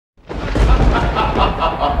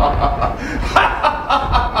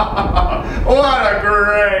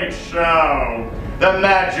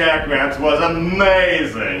MadJackrats was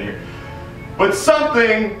amazing. But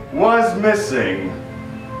something was missing.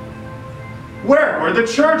 Where were the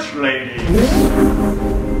church ladies?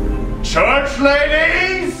 Church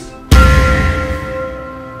ladies?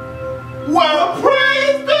 Well,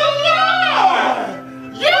 praise the Lord!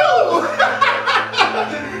 You!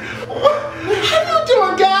 How you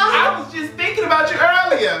doing, guys? I was just thinking about you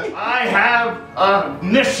earlier. I have a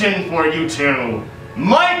mission for you two.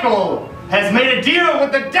 Michael has made a deal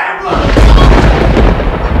with the devil!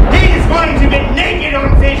 He's going to get naked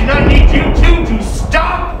on stage and I need you two to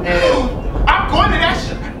stop him! I'm going to that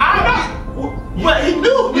shit. I know. But he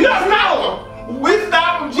knew. We don't stop him. We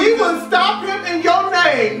stop him, Jesus. We will stop him in your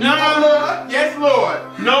name. No, Lord. Yes, Lord.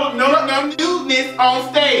 No nudeness on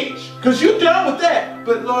stage. Because you done with that.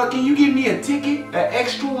 But Lord, can you give me a ticket, an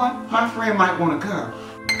extra one? My friend might want to come.